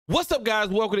What's up, guys?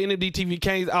 Welcome to NMDTV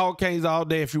Canes all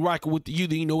day. If you're rocking with the U,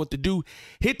 then you know what to do.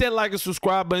 Hit that like and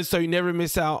subscribe button so you never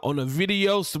miss out on a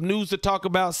video. Some news to talk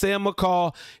about. Sam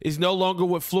McCall is no longer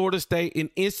with Florida State, and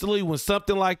instantly when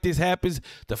something like this happens,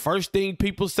 the first thing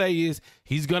people say is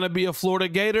he's going to be a Florida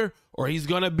Gator or he's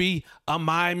going to be a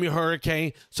Miami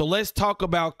Hurricane. So let's talk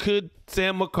about, could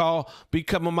Sam McCall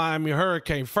become a Miami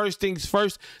Hurricane? First things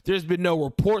first, there's been no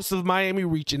reports of Miami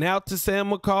reaching out to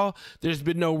Sam McCall. There's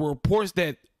been no reports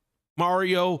that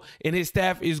Mario and his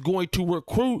staff is going to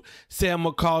recruit Sam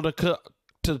McCall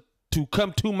to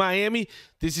come to Miami.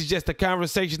 This is just a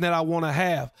conversation that I want to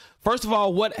have. First of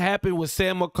all, what happened with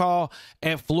Sam McCall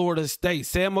at Florida State?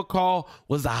 Sam McCall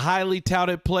was a highly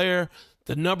touted player,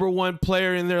 the #1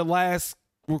 player in their last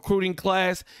recruiting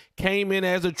class, came in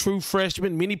as a true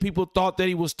freshman. Many people thought that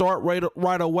he would start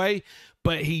right away,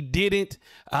 but he didn't.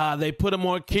 They put him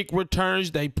on kick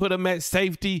returns. They put him at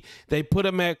safety. They put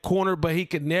him at corner, but he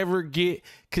could never get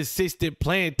consistent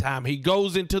playing time. He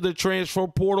goes into the transfer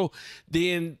portal.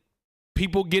 Then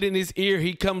people get in his ear.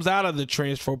 He comes out of the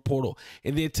transfer portal.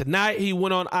 And then tonight he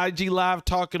went on IG Live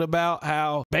talking about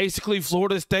how basically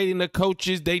Florida State and the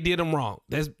coaches, they did him wrong.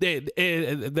 That's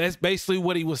basically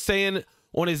what he was saying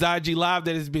on his IG Live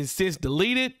that has been since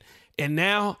deleted. And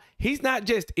now he's not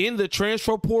just in the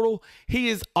transfer portal, he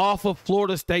is off of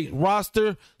Florida State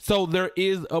roster. So there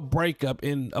is a breakup.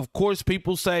 And of course,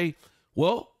 people say,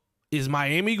 well, is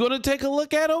Miami going to take a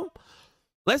look at him?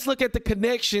 Let's look at the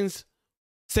connections,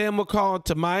 Sam McCall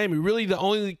to Miami. Really, the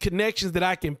only connections that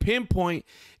I can pinpoint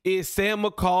is Sam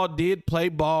McCall did play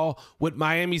ball with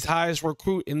Miami's highest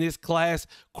recruit in this class,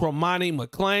 Cromani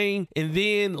McClain. And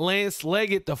then Lance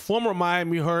Leggett, the former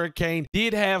Miami Hurricane,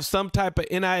 did have some type of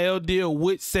NIL deal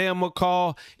with Sam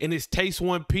McCall in his Taste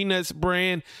One Peanuts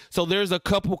brand. So there's a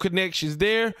couple connections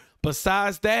there.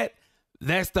 Besides that,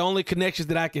 that's the only connections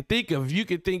that I can think of. If you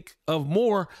can think of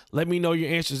more, let me know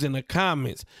your answers in the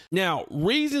comments. Now,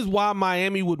 reasons why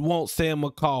Miami would want Sam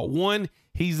McCall. One,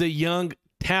 he's a young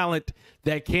talent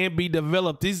that can be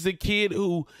developed. This is a kid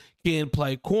who can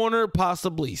play corner,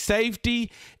 possibly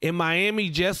safety. And Miami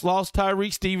just lost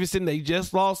Tyreek Stevenson. They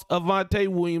just lost Avante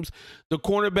Williams. The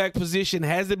cornerback position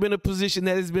hasn't been a position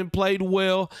that has been played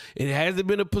well. It hasn't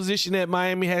been a position that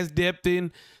Miami has depth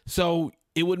in. So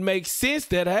it would make sense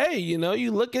that, hey, you know,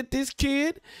 you look at this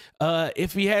kid.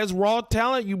 If he has raw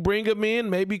talent, you bring him in.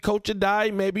 Maybe Coach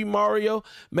Adai, maybe Mario,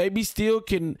 maybe Steele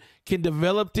can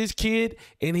develop this kid,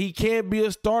 and he can be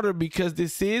a starter because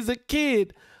this is a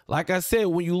kid. Like I said,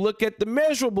 when you look at the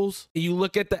measurables, and you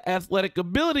look at the athletic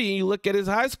ability, and you look at his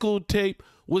high school tape,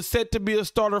 was set to be a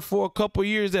starter for a couple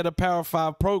years at a Power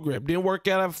 5 program. Didn't work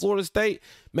out at Florida State.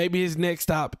 Maybe his next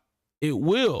stop, it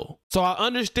will. So I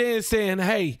understand saying,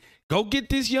 hey, go get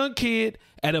this young kid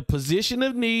at a position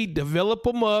of need, develop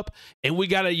him up, and we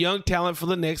got a young talent for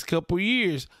the next couple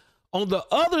years. On the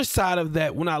other side of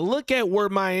that, when I look at where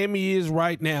Miami is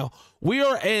right now, we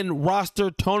are in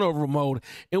roster turnover mode.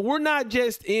 And we're not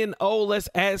just in, oh, let's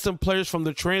add some players from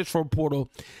the transfer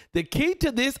portal. The key to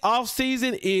this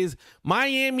offseason is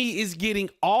Miami is getting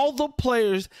all the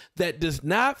players that does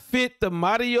not fit the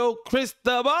Mario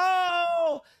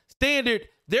Cristobal standard.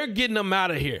 They're getting them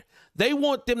out of here. They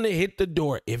want them to hit the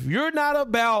door. If you're not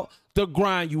about the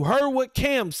grind, you heard what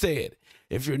Cam said.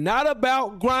 If you're not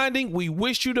about grinding, we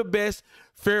wish you the best.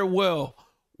 Farewell.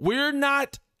 We're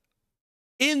not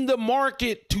in the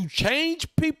market to change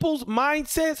people's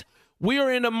mindsets. We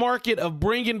are in the market of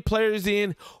bringing players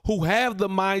in who have the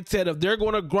mindset of they're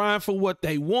going to grind for what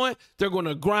they want. They're going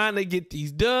to grind to get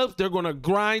these dubs. They're going to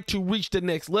grind to reach the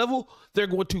next level. They're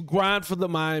going to grind for the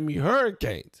Miami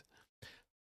Hurricanes.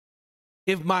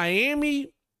 If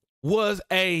Miami was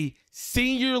a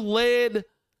senior-led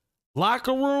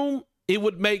locker room, it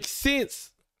would make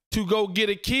sense to go get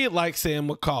a kid like Sam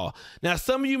McCall. Now,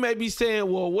 some of you may be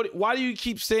saying, well, why do you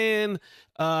keep saying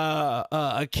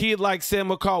a kid like Sam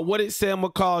McCall? What did Sam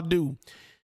McCall do?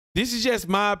 This is just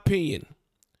my opinion.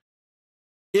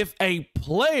 If a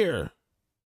player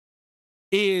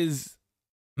is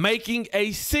making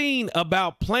a scene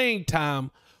about playing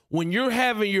time, when you're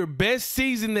having your best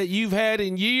season that you've had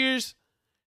in years,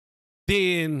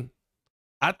 then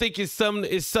I think it's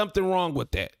something wrong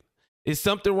with that. It's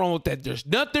something wrong with that. There's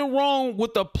nothing wrong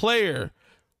with a player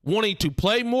wanting to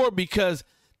play more because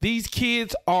these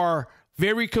kids are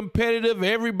very competitive.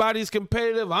 Everybody's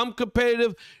competitive. I'm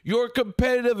competitive. You're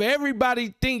competitive.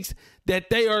 Everybody thinks that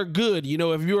they are good, you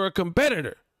know, if you're a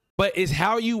competitor. But it's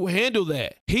how you handle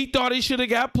that. He thought he should have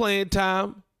got playing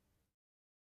time.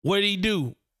 What did he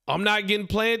do? I'm not getting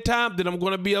playing time, then I'm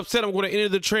going to be upset. I'm going to enter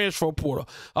the transfer portal.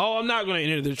 Oh, I'm not going to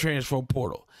enter the transfer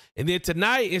portal. And then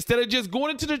tonight, instead of just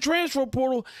going into the transfer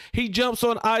portal, he jumps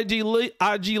on IG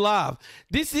Live.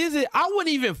 This isn't, I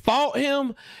wouldn't even fault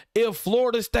him if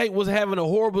Florida State was having a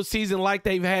horrible season like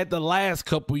they've had the last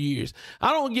couple years.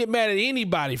 I don't get mad at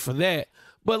anybody for that.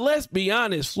 But let's be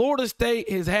honest, Florida State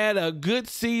has had a good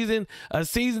season, a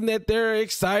season that they're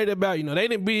excited about. You know, they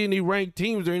didn't beat any ranked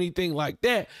teams or anything like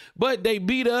that, but they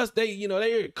beat us. They, you know,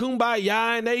 they're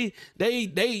kumbaya, and they,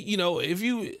 you know, if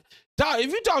you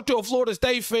talk to a Florida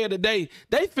State fan today,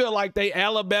 they feel like they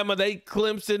Alabama, they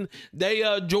Clemson, they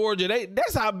Georgia.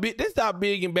 That's how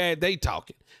big and bad they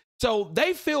talking. So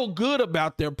they feel good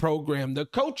about their program. The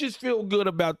coaches feel good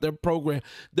about their program.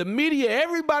 The media,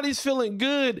 everybody's feeling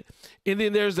good. And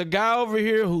then there's a guy over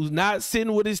here who's not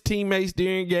sitting with his teammates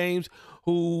during games,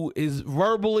 who is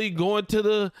verbally going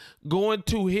to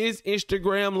his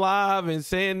Instagram Live and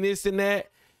saying this and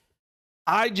that.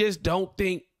 I just don't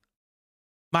think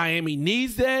Miami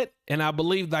needs that. And I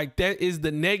believe like that is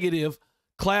the negative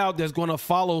cloud that's going to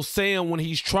follow Sam when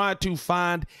he's trying to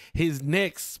find his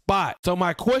next spot. So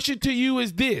my question to you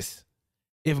is this.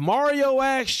 If Mario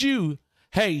asks you,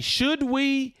 hey, should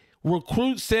we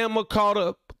recruit Sam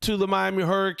McCall to the Miami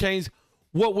Hurricanes,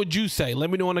 what would you say? Let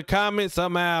me know in the comments.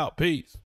 I'm out. Peace.